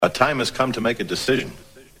A time has come to make a decision.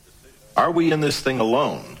 Are we in this thing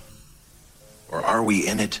alone? Or are we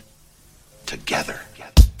in it together?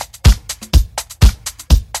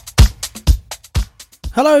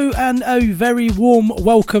 Hello and a very warm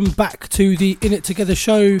welcome back to the In It Together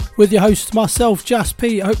show with your host, myself, Jas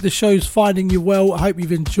P. I hope the show's finding you well. I hope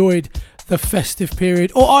you've enjoyed the festive period,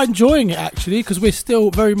 or are enjoying it actually, because we're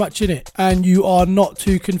still very much in it, and you are not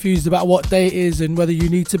too confused about what day it is and whether you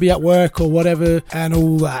need to be at work or whatever and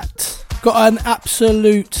all that. Got an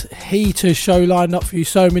absolute heater show lined up for you,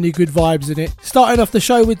 so many good vibes in it. Starting off the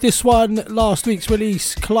show with this one, last week's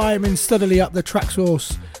release, climbing steadily up the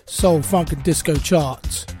Traxsource Soul, Funk and Disco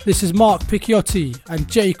charts. This is Mark Picciotti and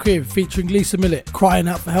Jay Cribb featuring Lisa Millett, Crying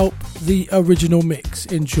Out for Help, the original mix.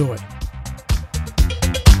 Enjoy.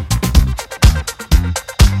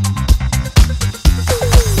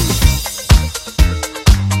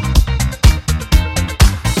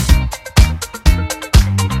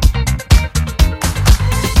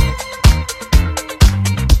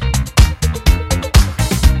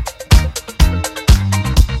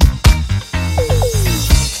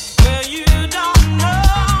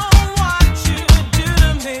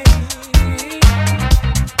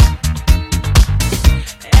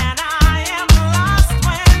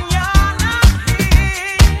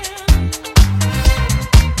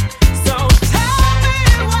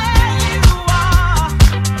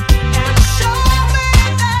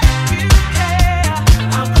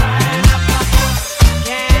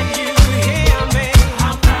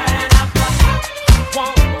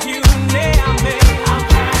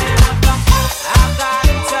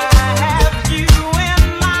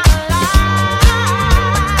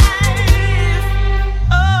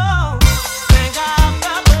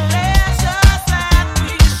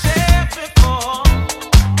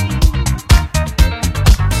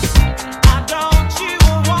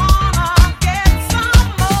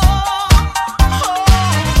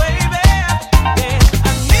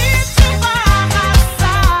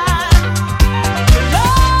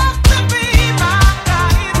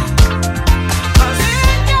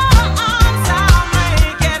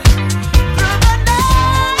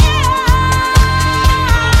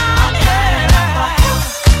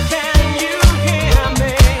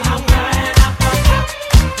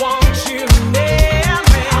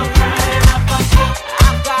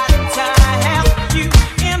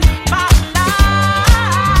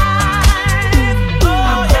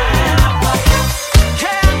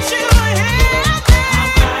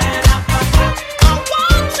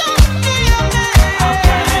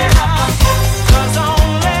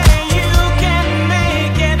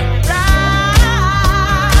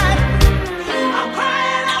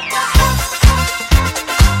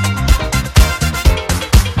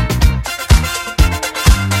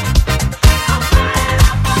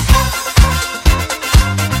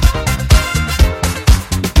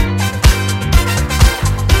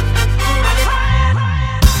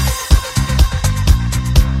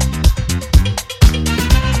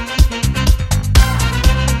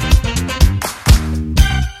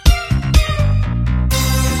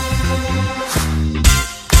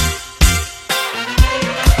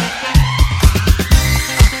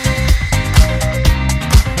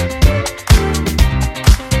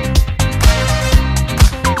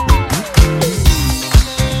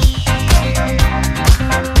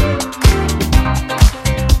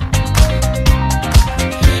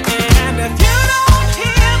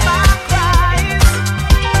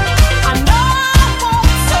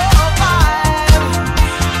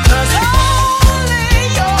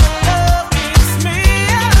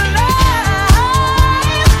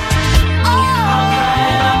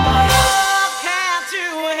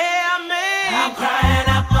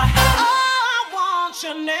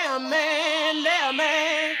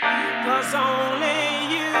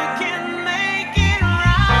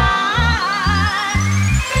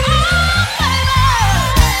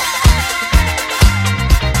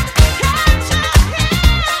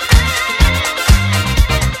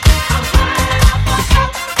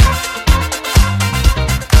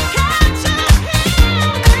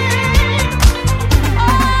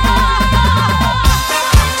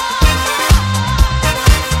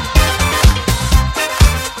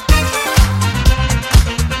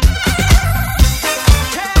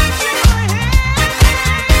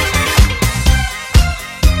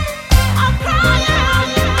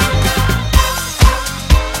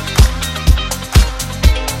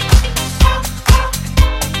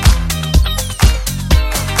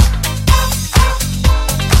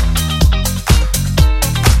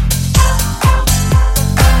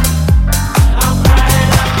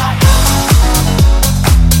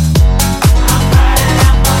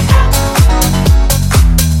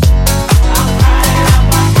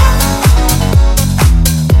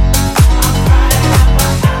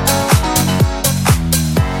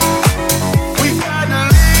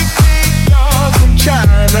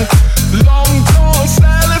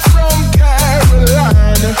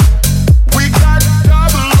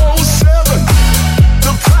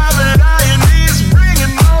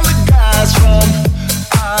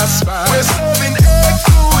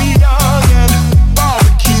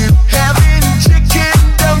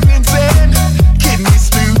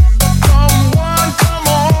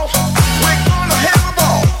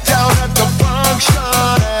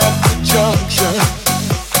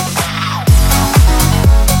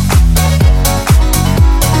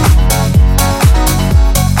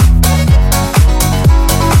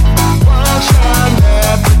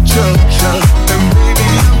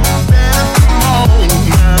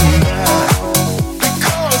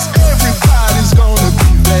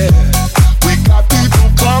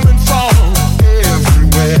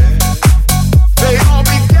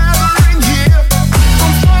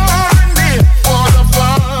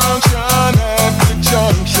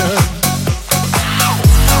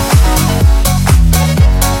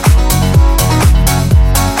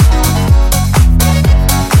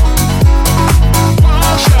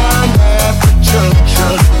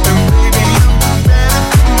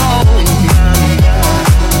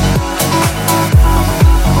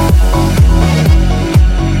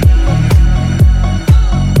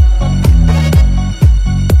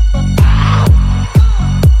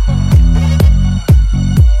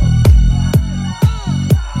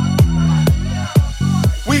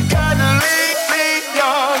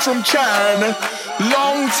 line.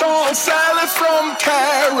 Long tall Sally from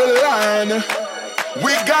Carolina.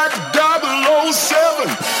 We got 007.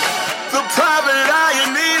 The private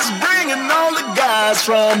iron is bringing all the guys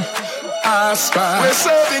from I Spy. We're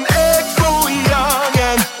serving egg bouillon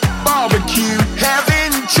and barbecue,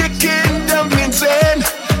 having chicken dumplings and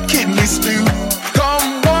kidney stew.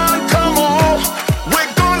 Come one, come all,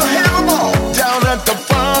 we're gonna have them all down at the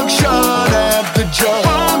function at the Joe.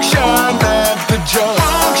 Function at the Joe.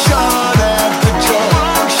 Function at the Joe.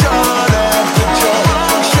 Function at the Joe.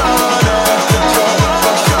 Function at the Joe.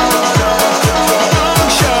 Function at the Joe.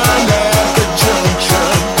 Function at the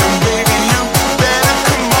junction. And baby, you better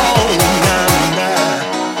come on now.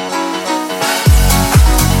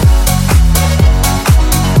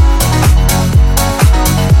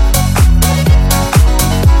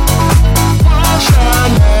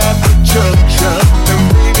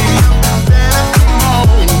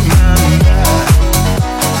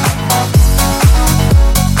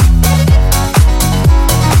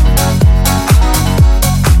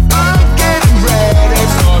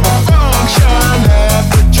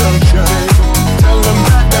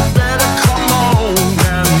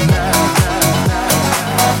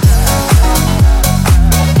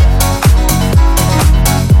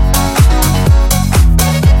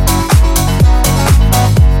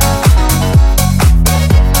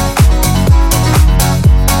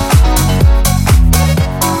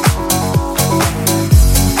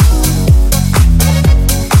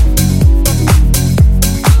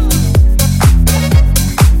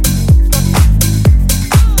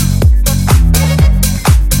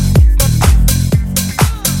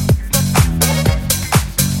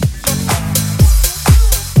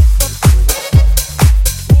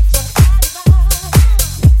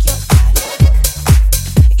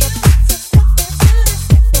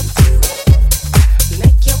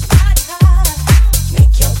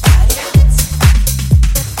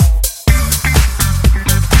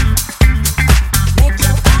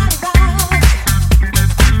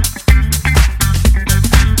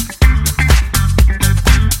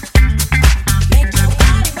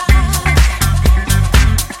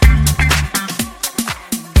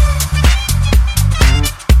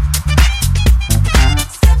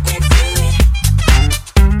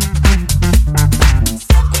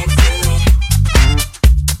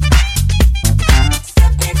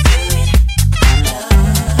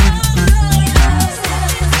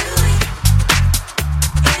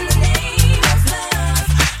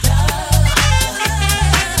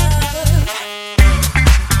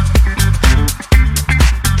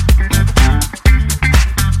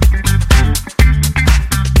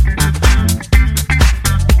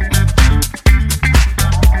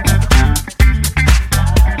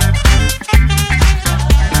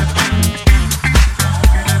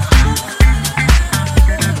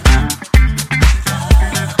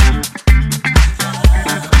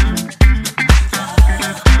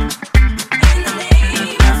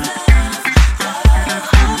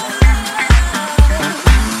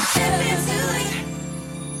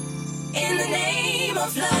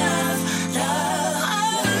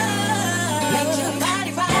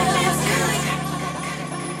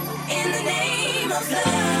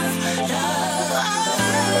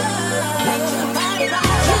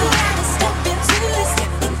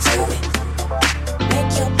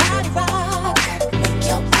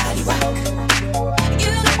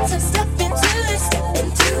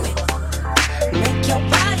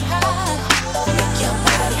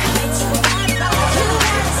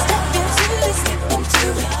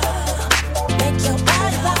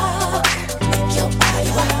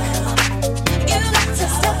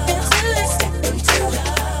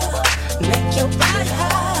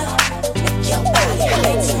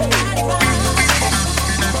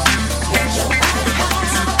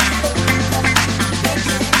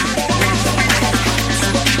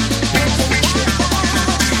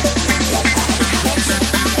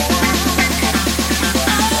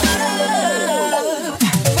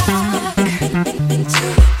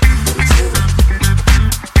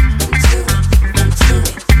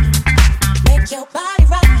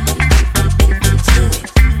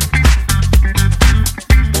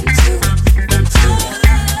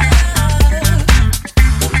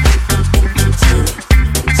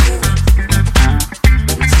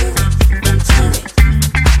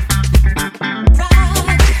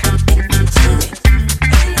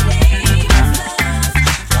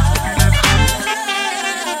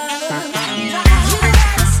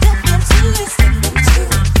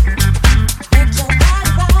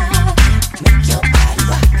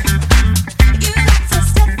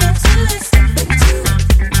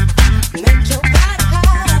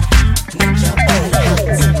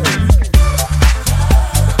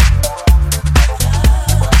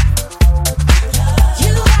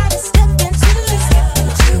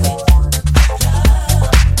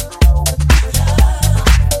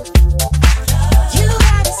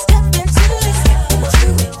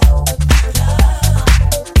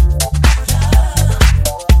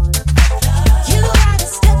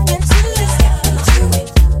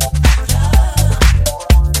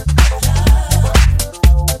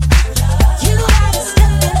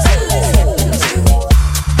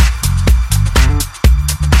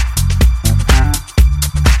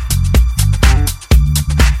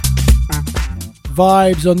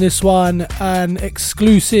 vibes on this one, an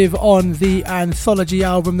exclusive on the Anthology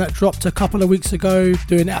album that dropped a couple of weeks ago,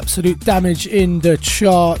 doing absolute damage in the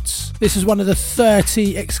charts. This is one of the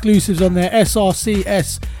 30 exclusives on there,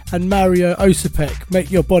 SRCS and Mario Osipek,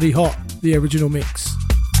 Make Your Body Hot, the original mix.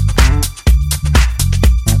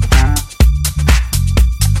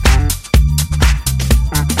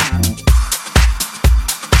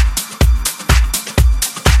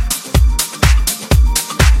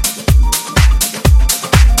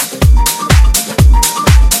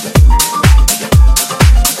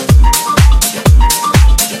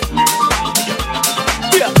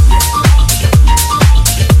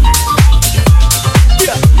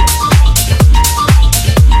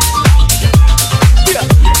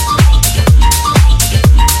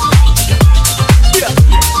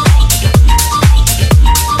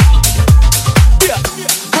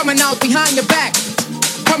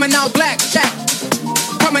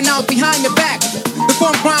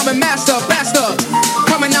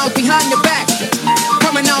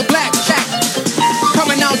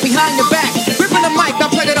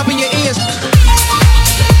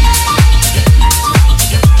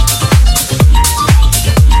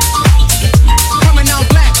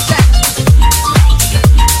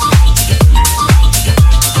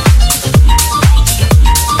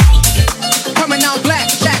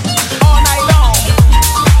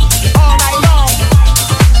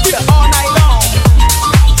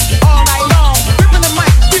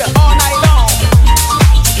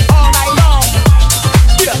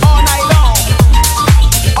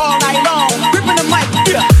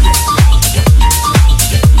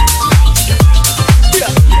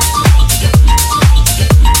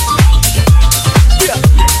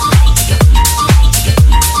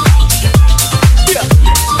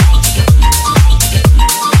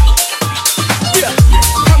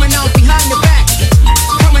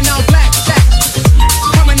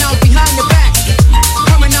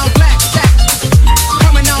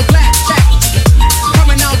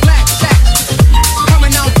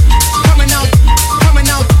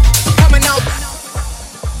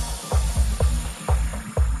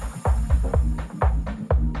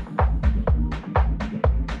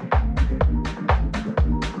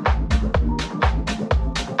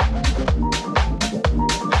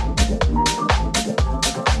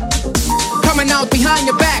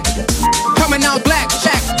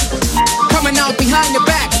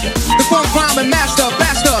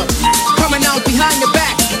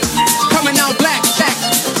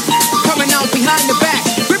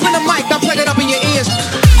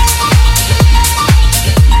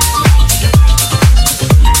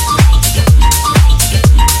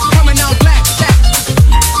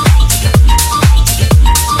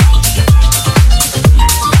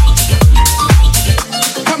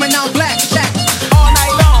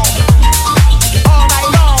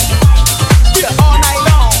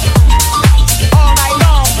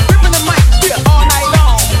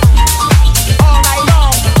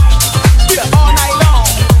 all night long.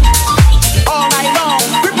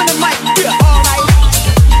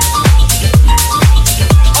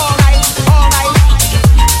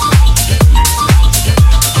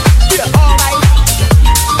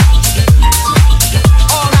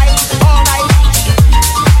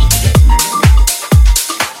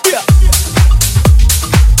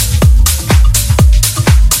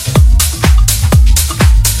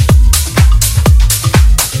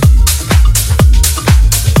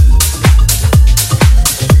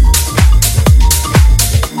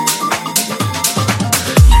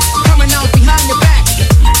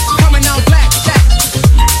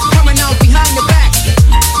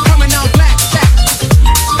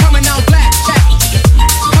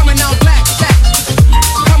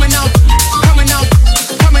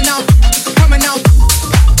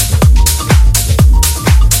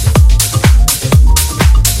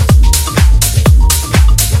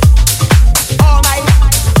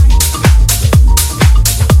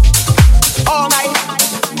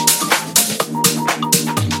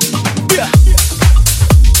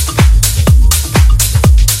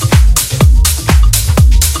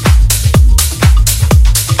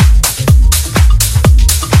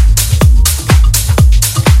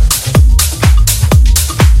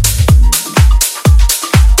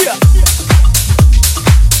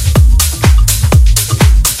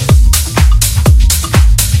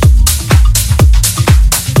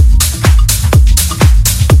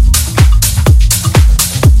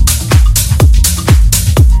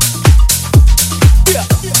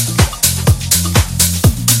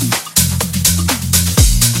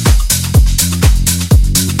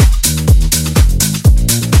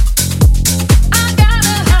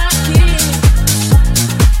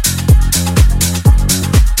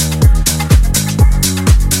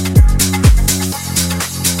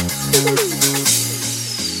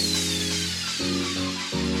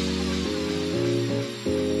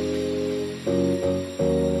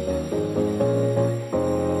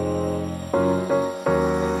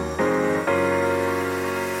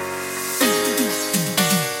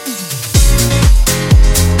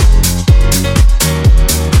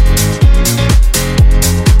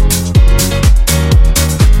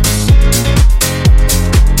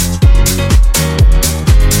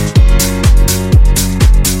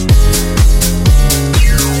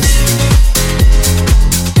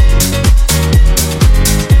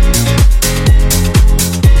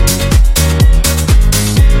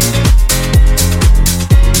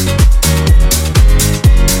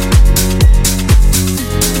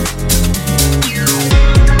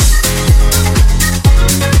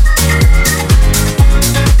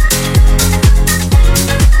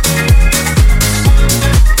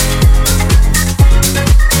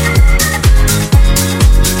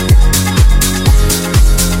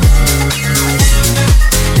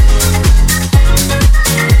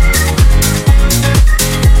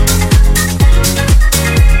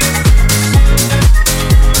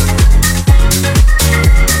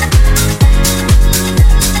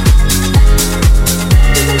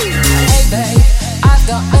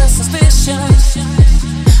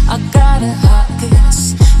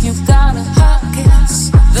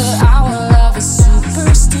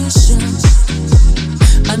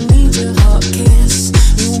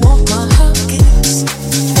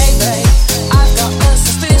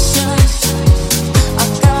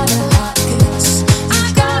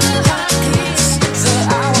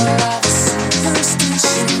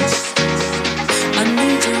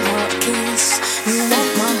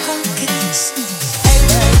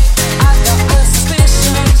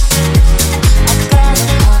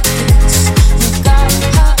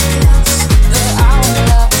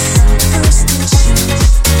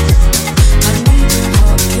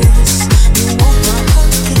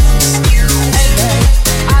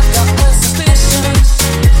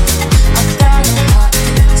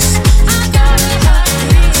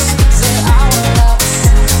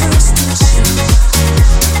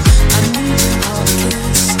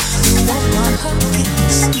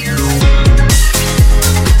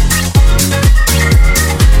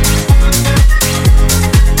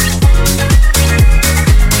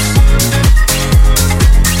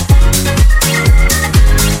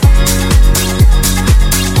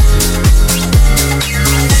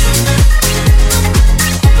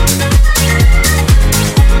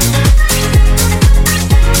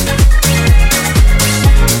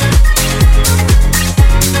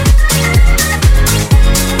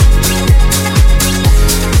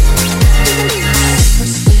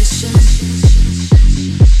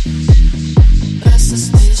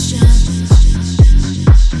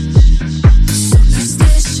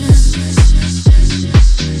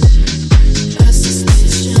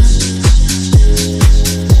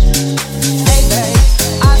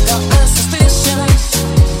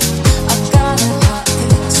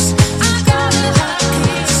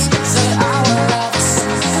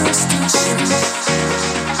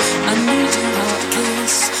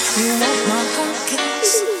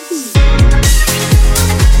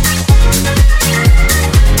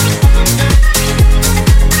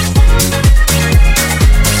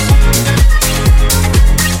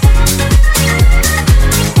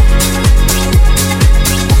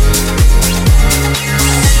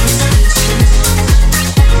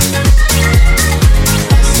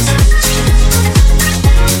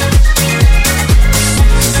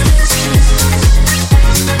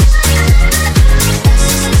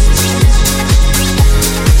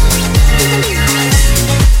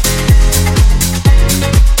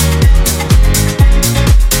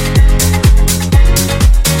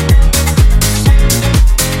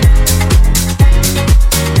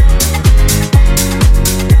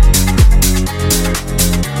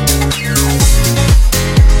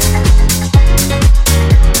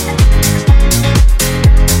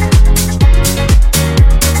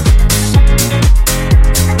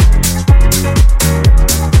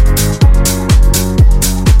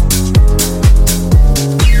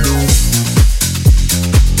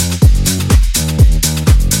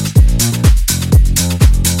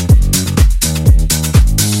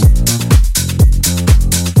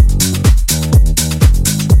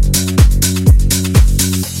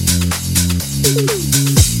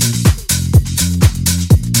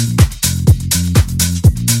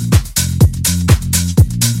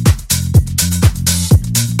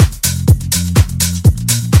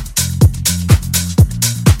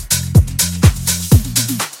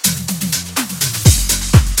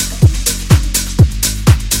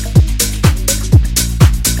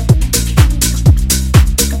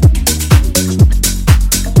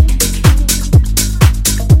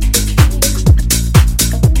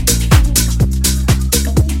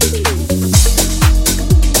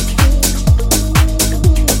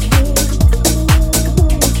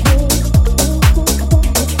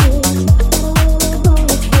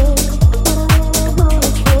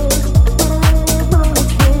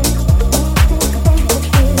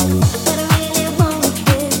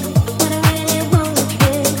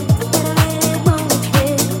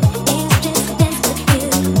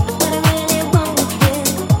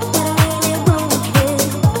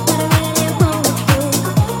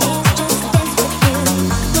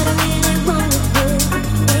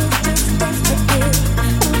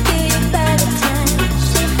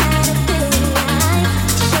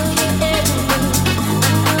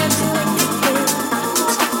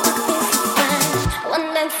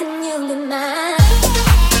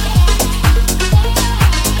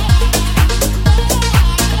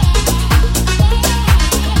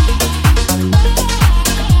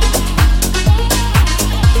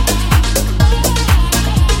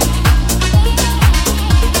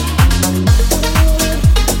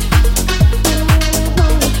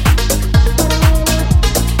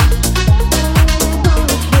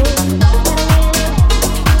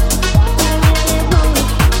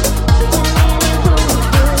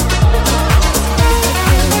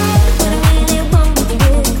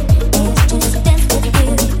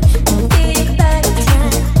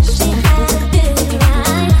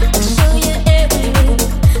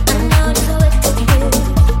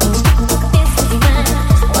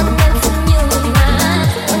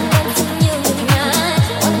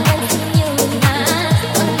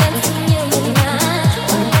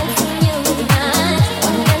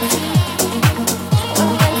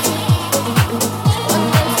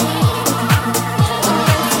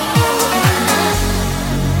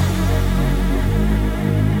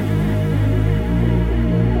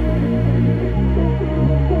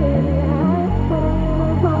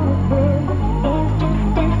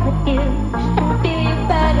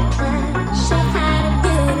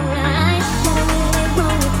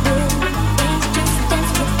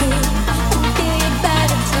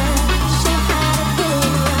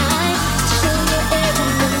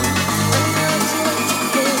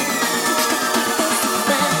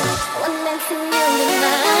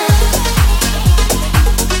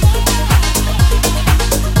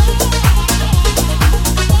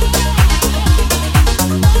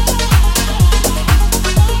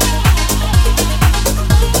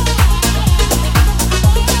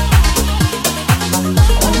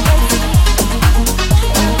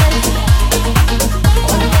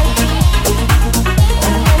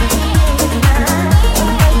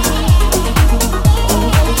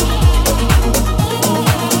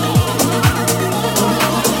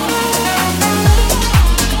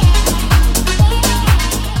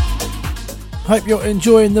 Hope you're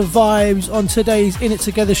enjoying the vibes on today's In It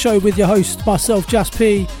Together show with your host, myself, Jas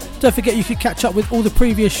P. Don't forget you can catch up with all the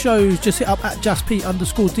previous shows. Just hit up at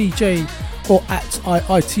JasP_DJ or at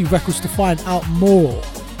IIT Records to find out more.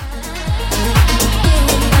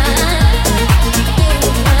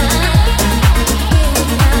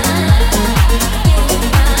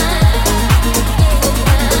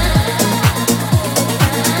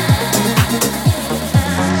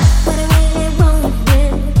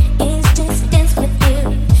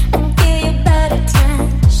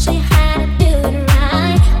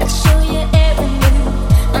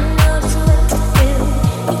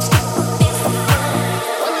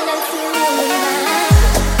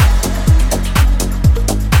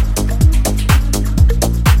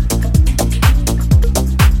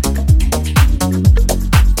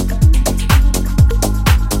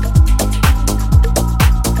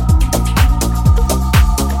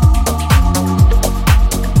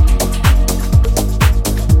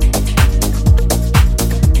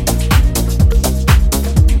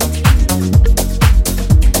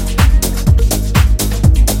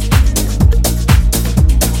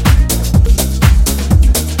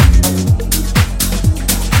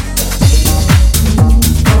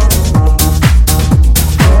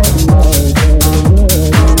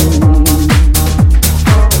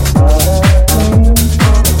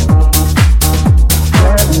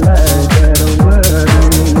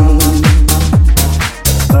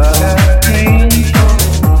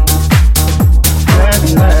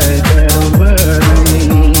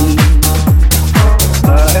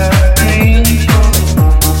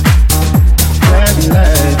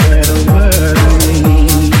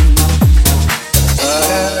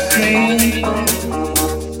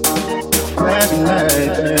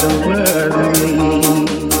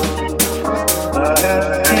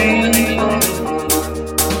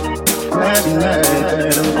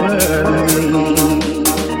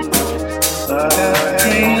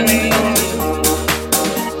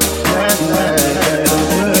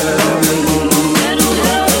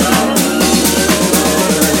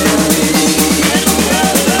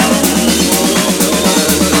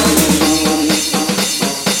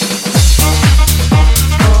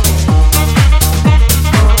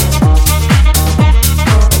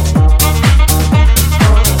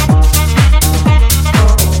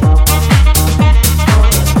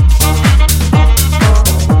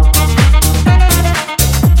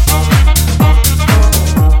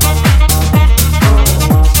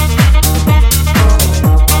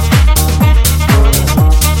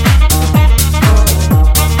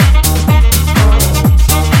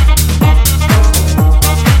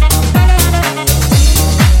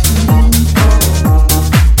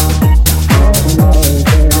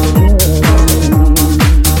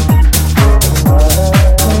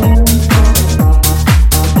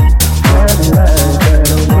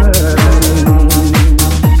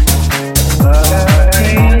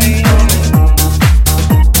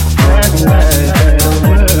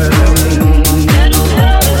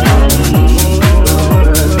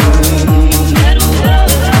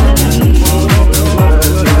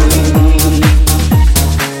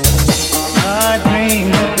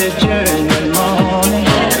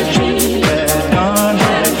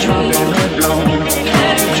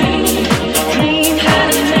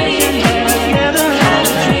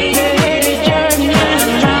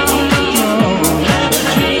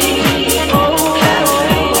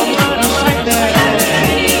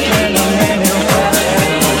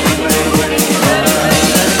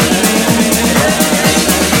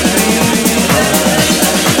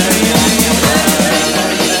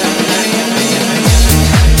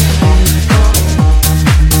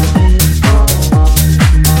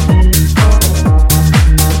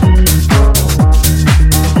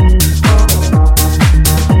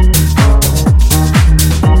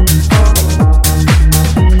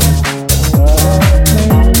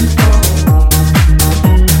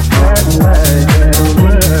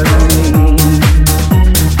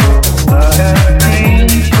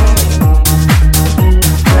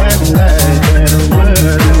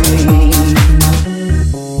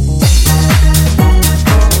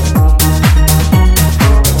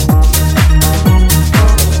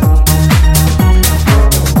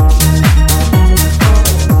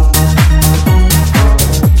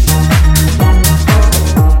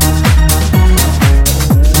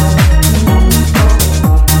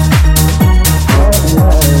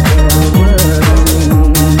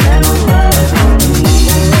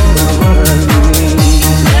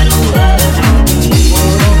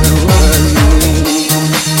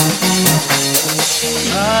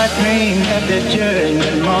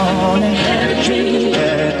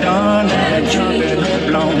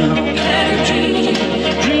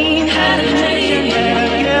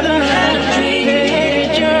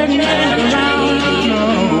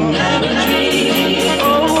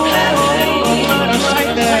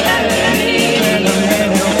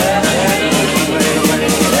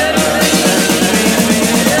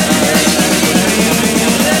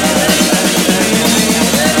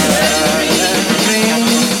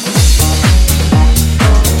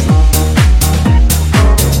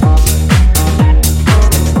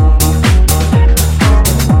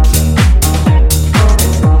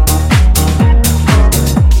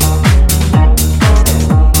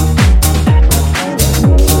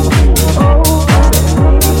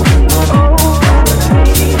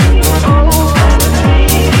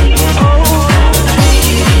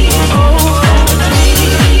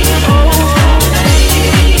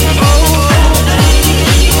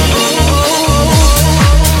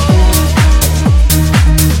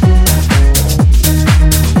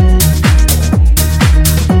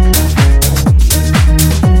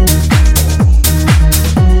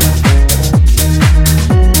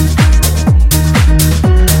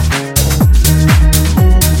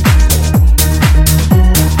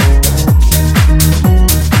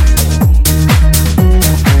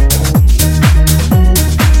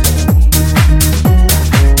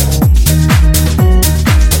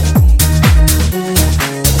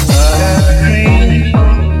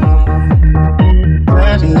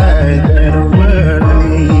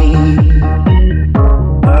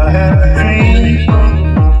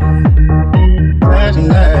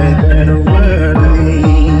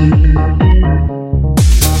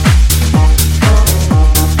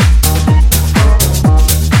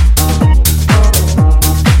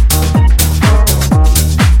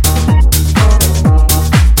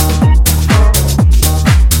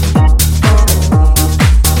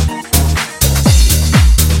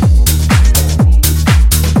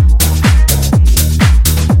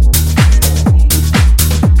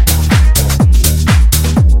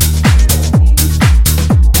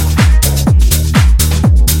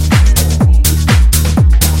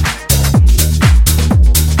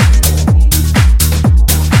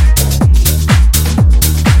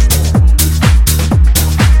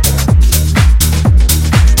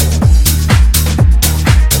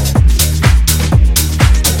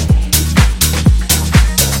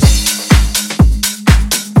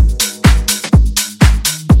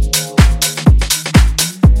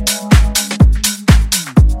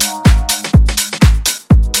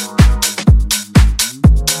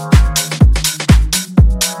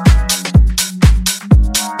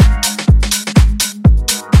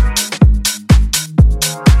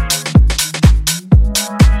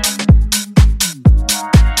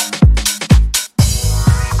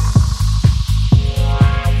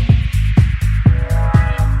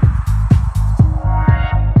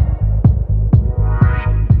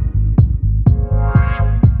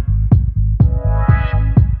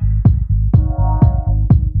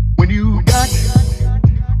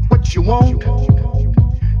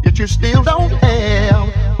 don't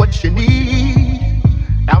have what you need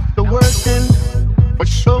after working for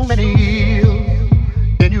so many years,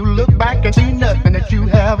 then you look back and see nothing that you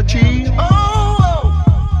have achieved.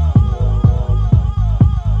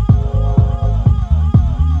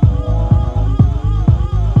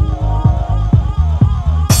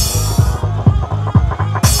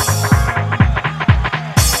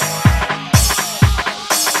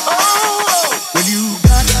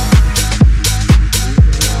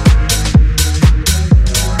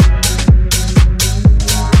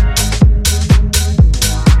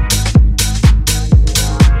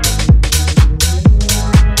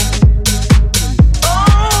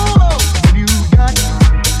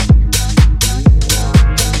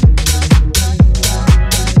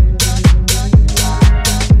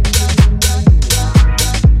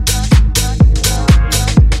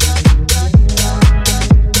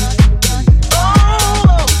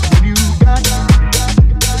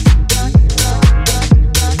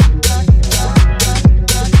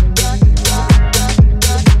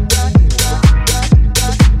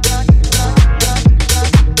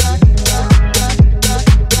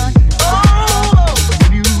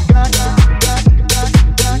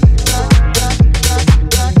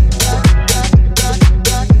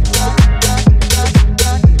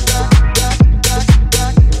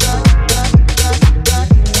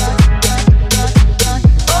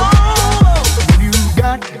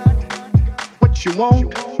 You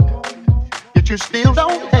want, yet you still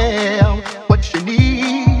don't have what you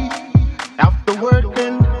need after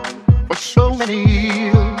working for so many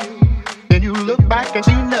years, then you look back and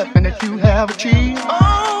see nothing that you have achieved.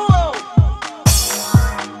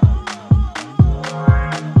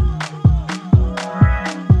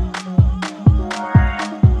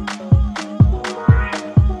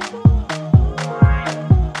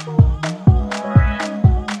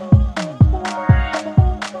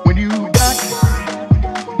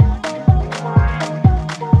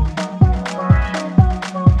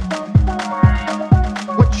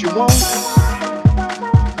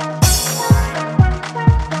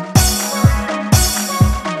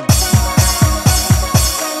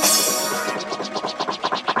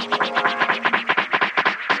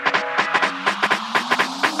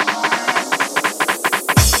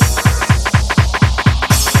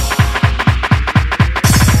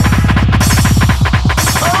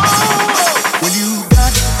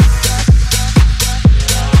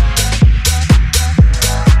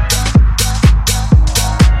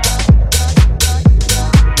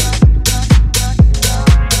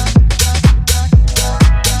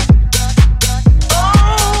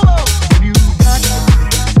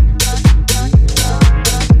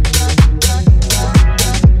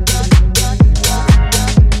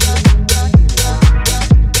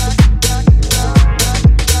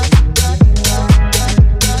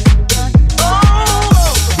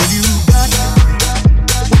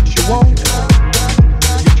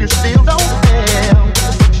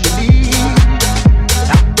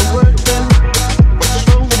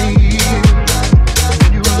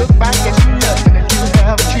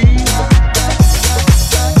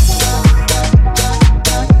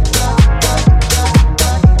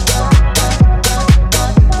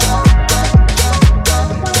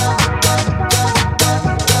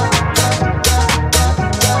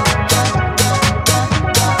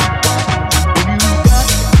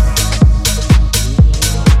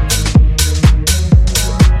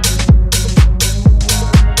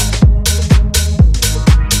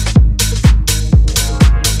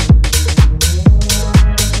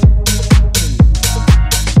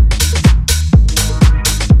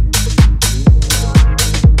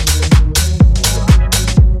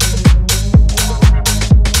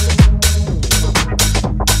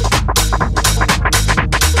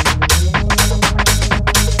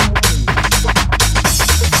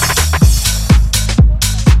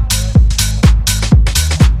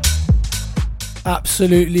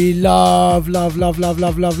 Absolutely love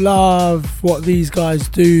what these guys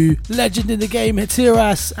do. Legend in the game,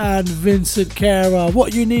 Hatiras and Vincent Kera.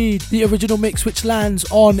 What You Need, the original mix, which lands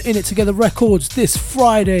on In It Together Records this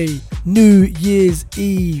Friday, New Year's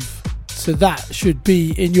Eve. So that should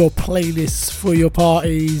be in your playlists for your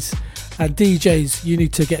parties. And DJs, you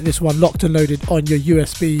need to get this one locked and loaded on your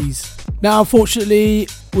USBs. Now, unfortunately,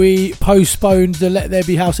 we postponed the Let There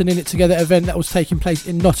Be House and In It Together event that was taking place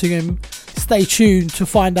in Nottingham. Stay tuned to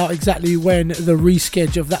find out exactly when the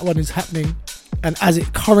reschedule of that one is happening. And as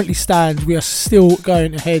it currently stands, we are still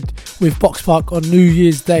going ahead with Box Park on New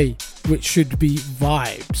Year's Day, which should be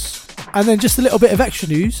vibes. And then just a little bit of extra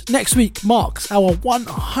news. Next week marks our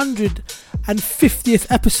 150th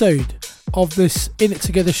episode. of this In It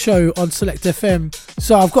Together show on Select FM.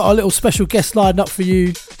 So I've got a little special guest lined up for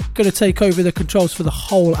you. Going to take over the controls for the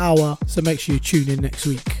whole hour, so make sure you tune in next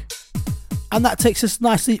week. And that takes us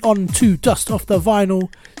nicely on to Dust Off the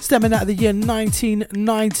Vinyl, stemming out of the year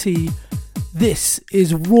 1990. This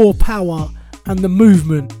is Raw Power and The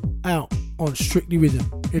Movement, out on Strictly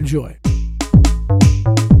Rhythm. Enjoy.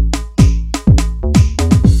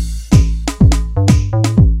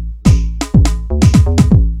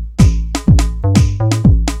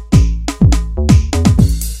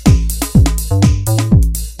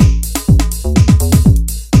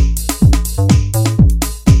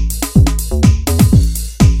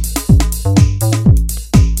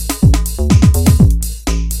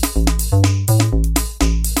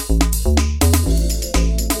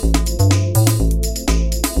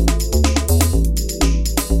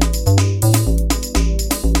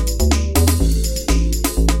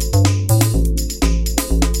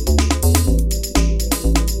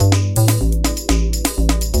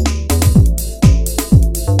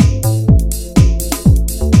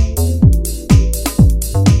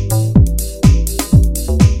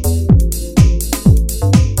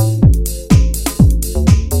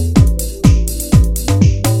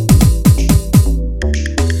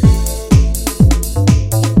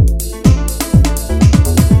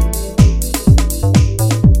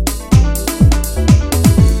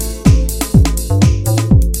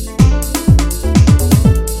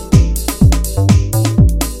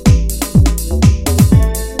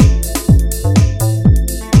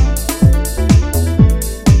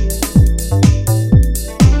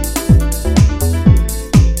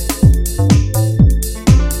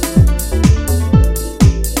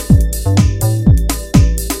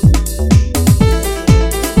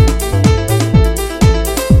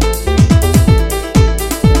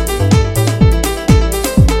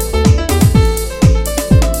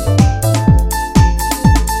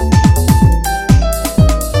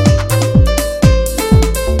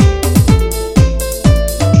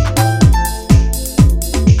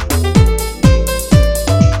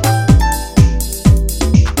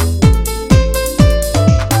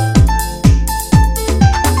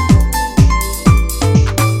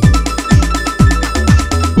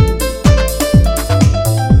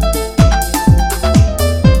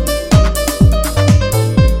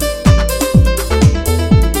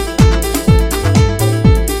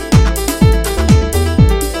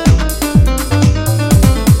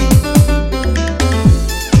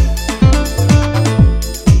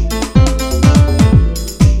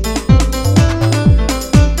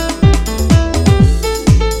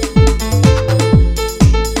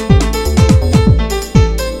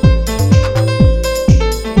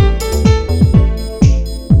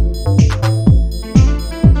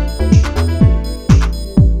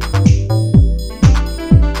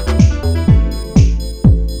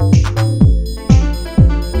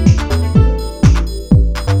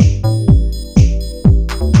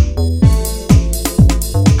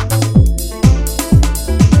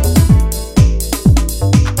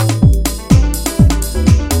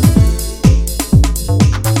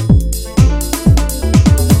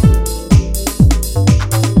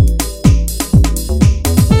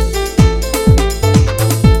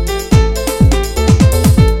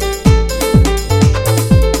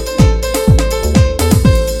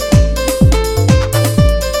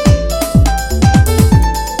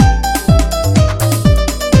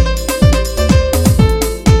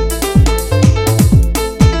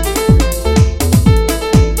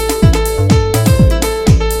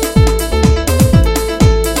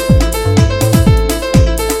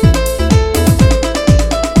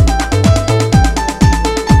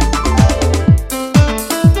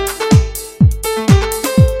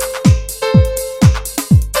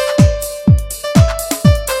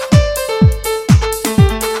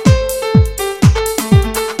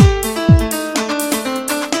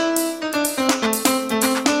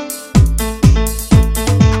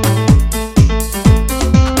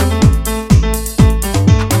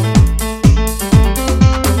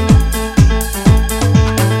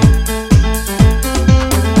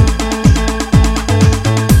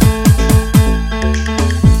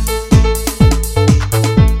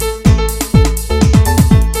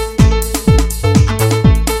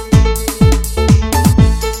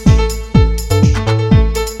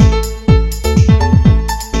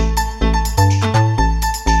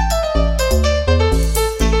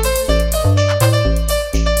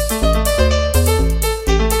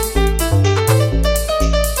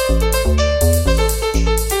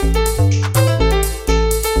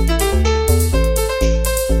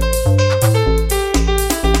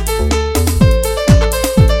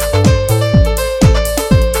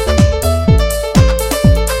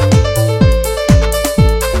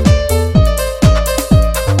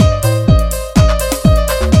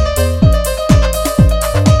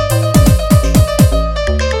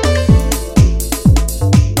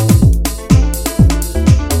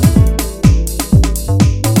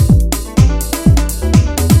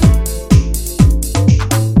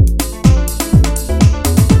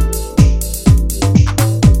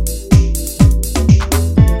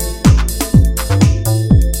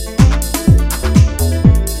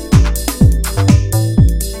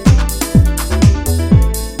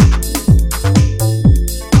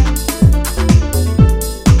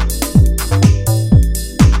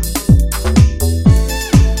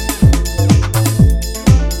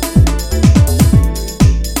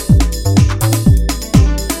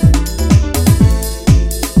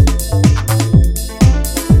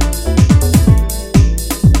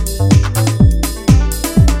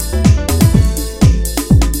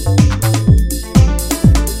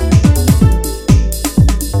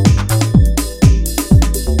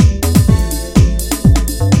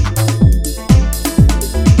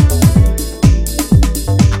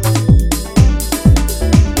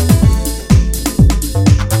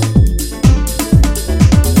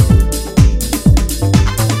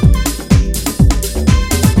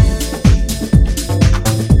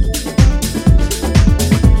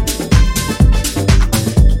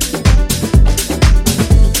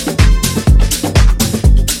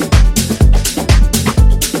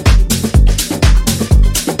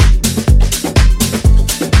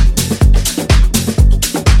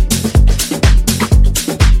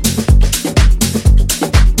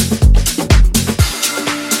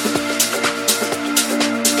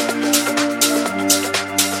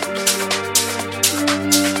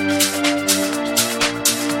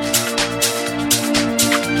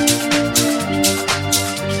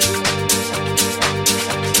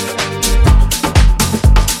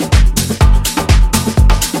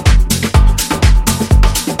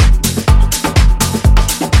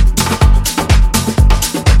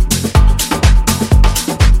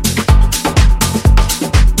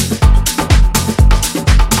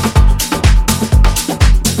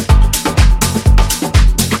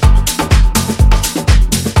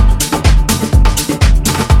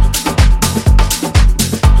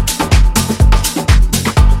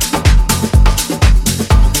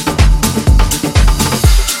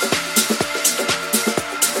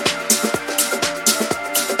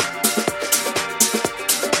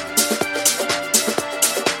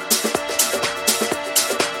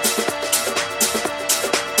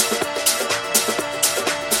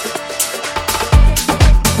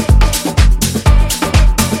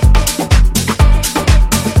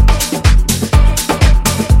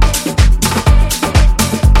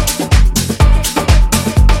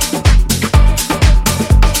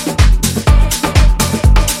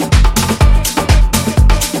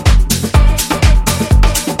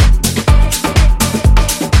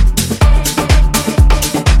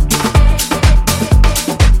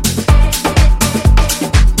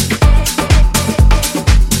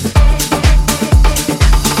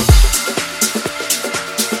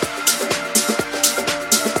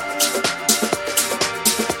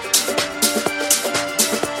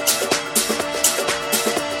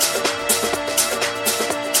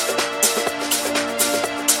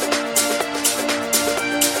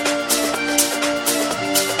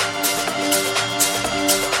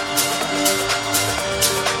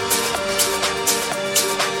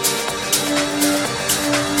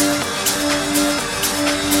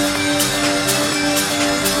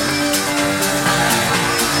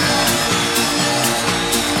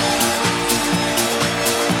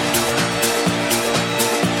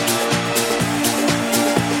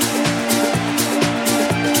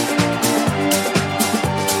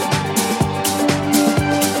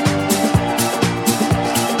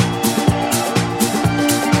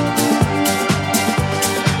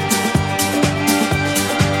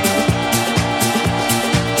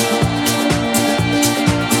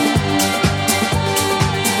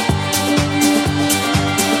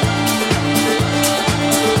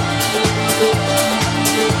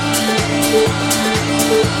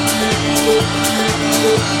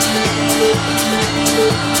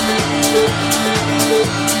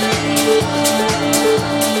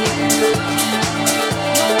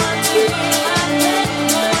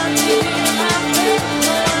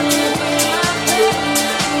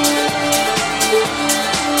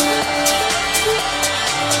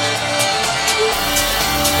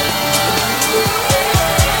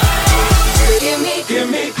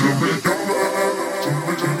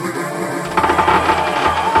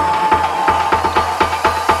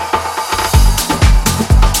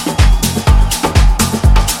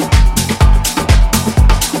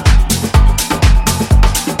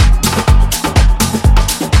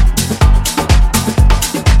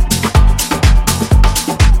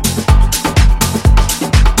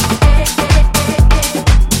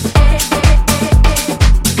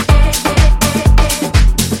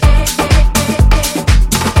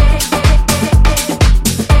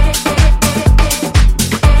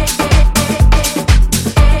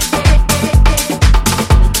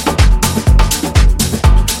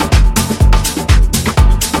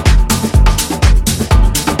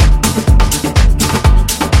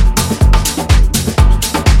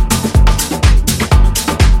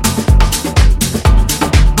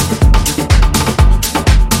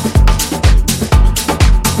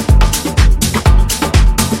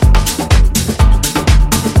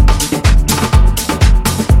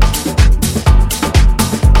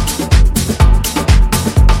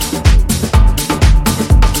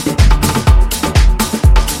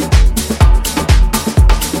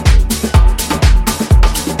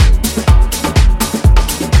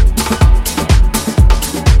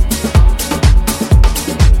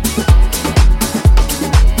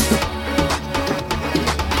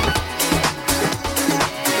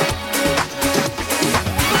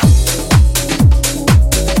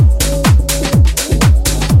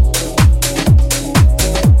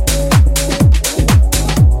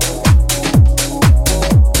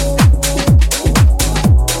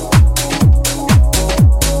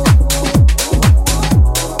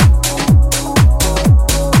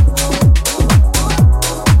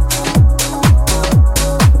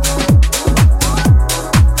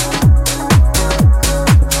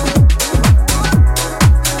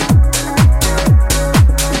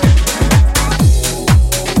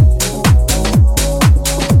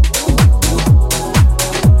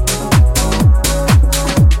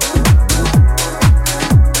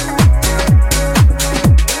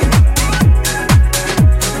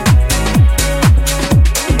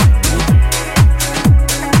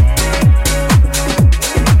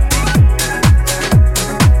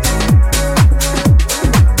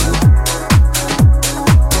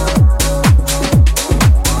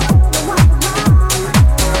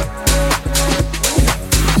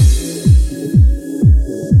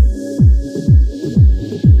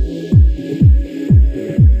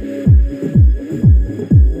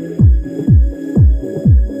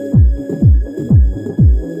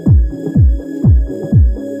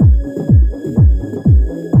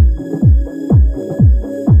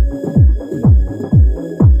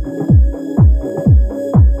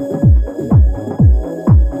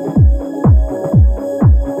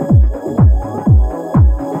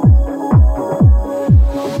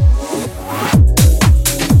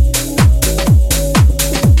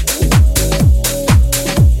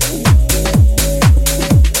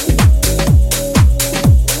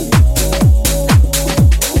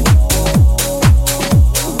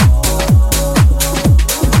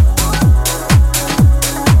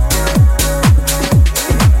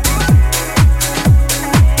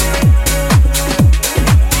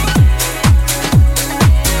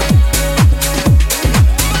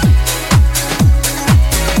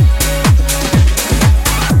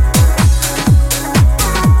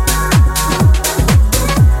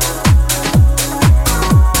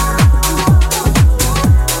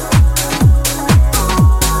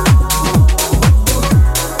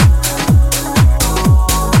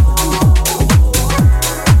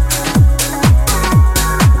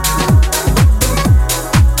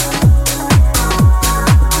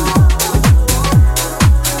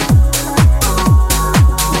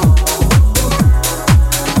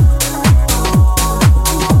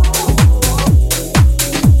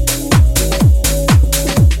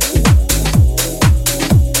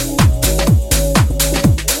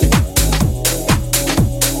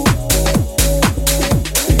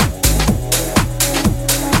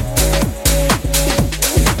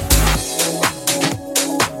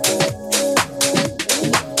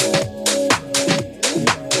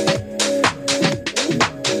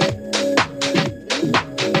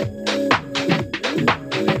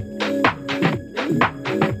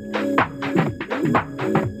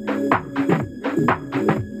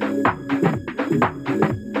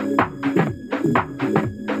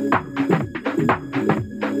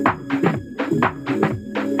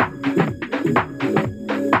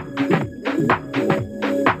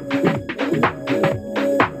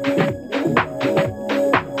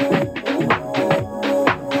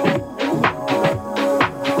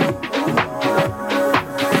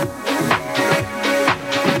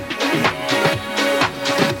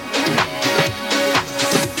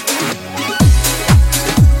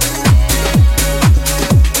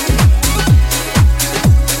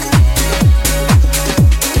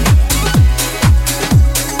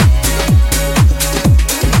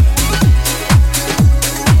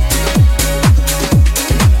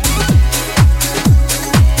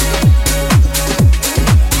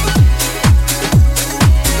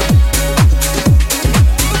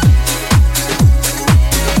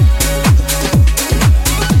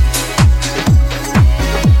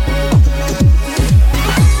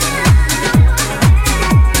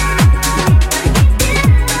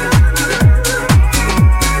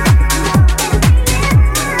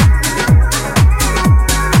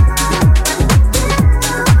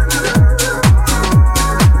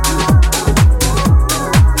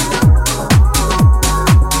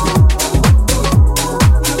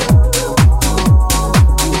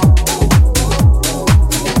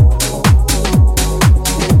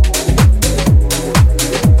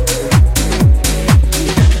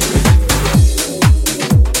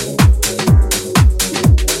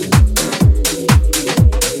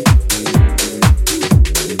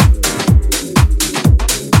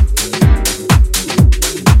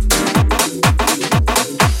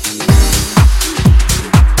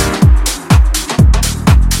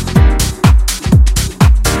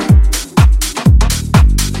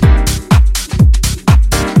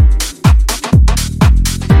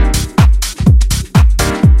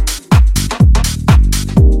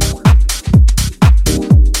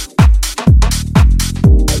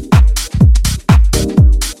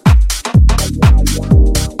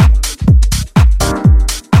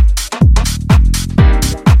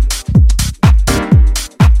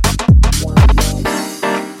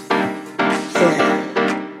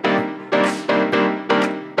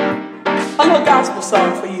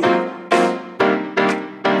 song for you.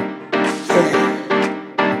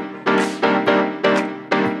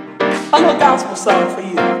 A little gospel song for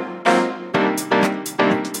you.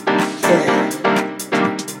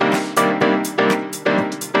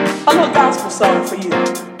 A little gospel song for you.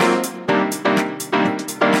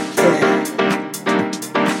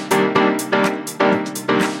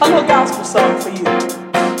 A little gospel song for you.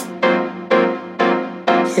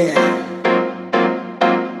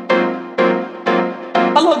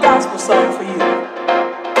 A little gospel song for you.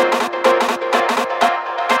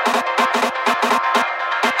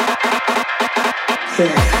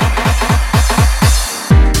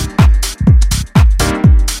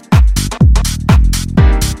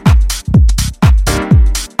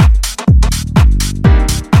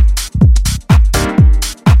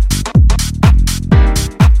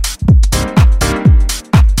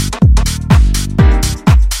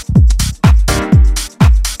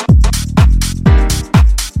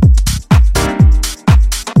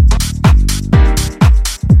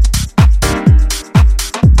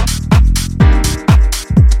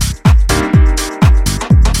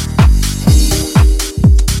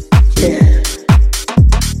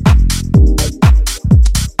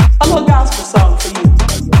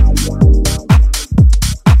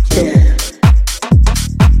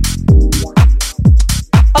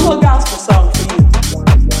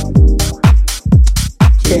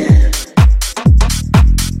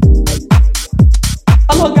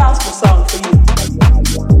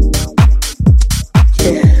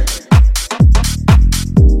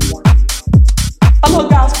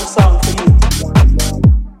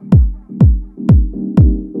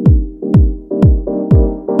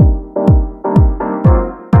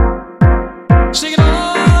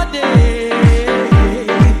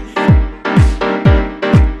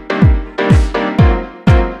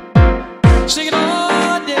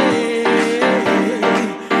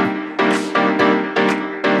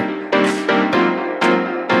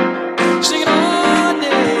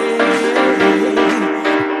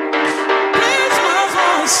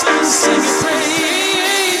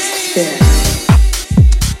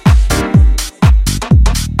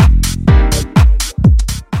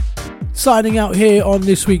 Signing out here on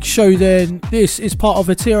this week's show then, this is part of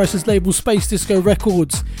a TRS's label Space Disco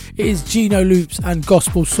Records. It is Gino Loops and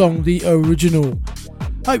Gospel Song, the original.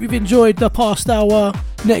 Hope you've enjoyed the past hour.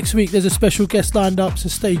 Next week there's a special guest lined up, so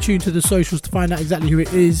stay tuned to the socials to find out exactly who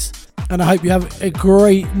it is. And I hope you have a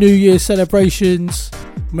great New Year's celebrations.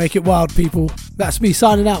 Make it wild, people. That's me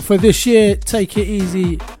signing out for this year. Take it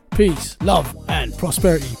easy. Peace, love and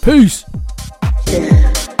prosperity. Peace.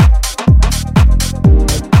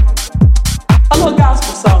 I'm